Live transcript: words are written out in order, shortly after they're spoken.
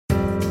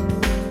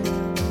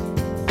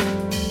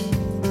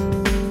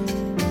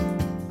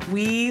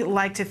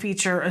like to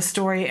feature a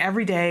story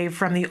every day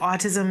from the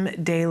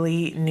Autism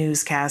Daily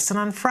Newscast. And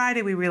on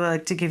Friday, we really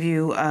like to give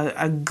you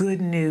a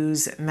good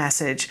news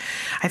message.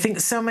 I think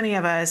so many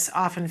of us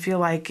often feel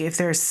like if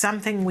there's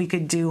something we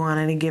could do on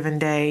any given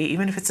day,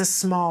 even if it's a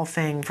small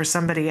thing for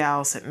somebody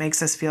else, it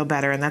makes us feel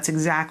better. And that's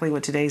exactly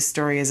what today's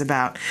story is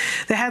about.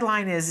 The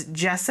headline is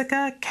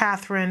Jessica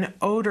Catherine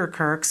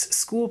Oderkirk's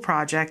School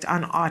Project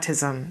on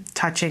Autism,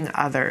 Touching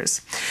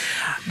Others.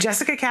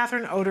 Jessica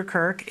Catherine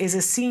Oderkirk is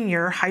a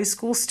senior high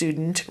school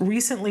student,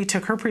 recently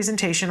took her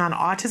presentation on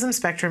autism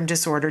spectrum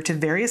disorder to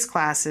various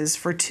classes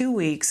for 2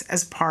 weeks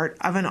as part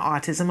of an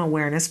autism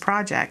awareness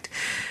project.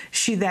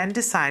 She then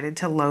decided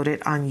to load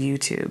it on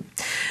YouTube.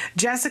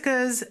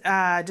 Jessica's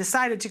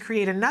decided to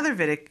create another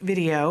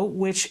video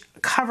which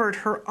covered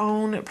her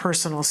own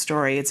personal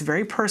story. It's a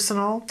very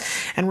personal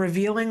and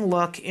revealing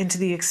look into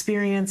the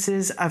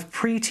experiences of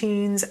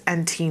preteens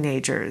and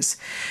teenagers.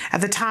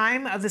 At the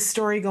time of the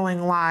story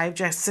going live,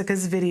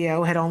 Jessica's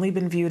video had only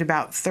been viewed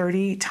about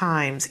 30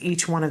 times,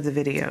 each one of the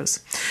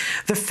videos.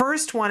 The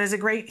first one is a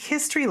great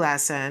history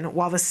lesson,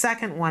 while the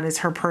second one is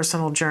her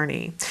personal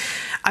journey.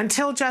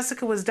 Until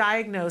Jessica was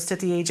diagnosed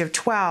at the age of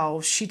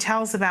 12, she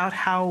tells about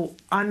how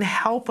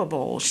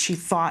unhelpable she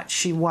thought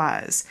she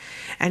was,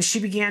 and she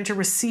began to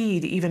recede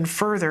even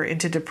further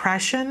into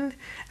depression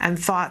and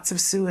thoughts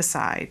of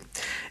suicide.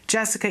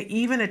 Jessica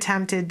even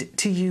attempted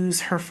to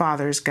use her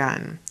father's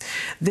gun.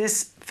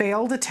 This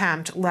failed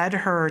attempt led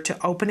her to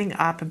opening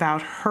up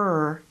about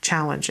her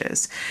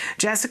challenges.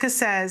 Jessica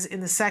says in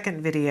the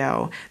second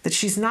video that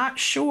she's not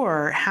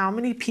sure how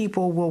many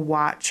people will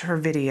watch her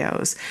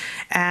videos.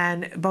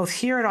 And both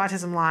here at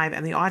Autism Live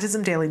and the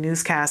Autism Daily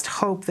Newscast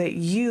hope that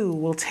you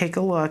will take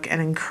a look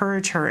and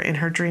encourage her in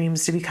her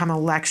dreams to become a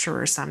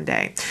lecturer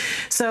someday.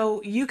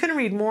 So you can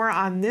read more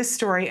on this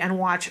story and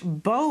watch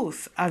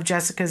both of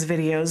Jessica's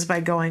videos by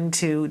going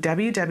to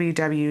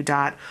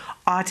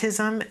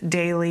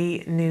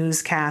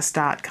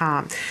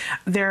www.autismdailynewscast.com.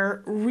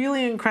 They're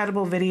really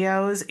incredible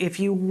videos. If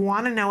you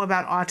want to know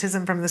about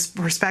autism from the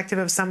perspective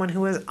of someone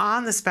who is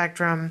on the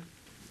spectrum,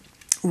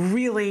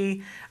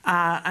 really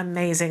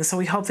amazing. So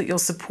we hope that you'll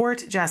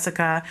support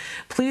Jessica.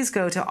 Please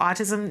go to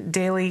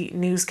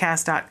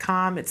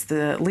autismdailynewscast.com. It's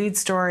the lead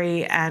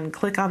story, and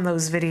click on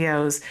those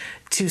videos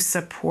to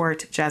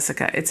support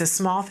Jessica. It's a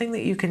small thing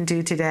that you can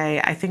do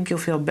today. I think you'll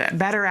feel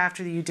better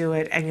after you do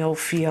it, and you'll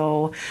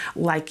feel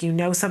like you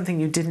know something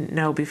you didn't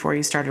know before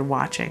you started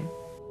watching.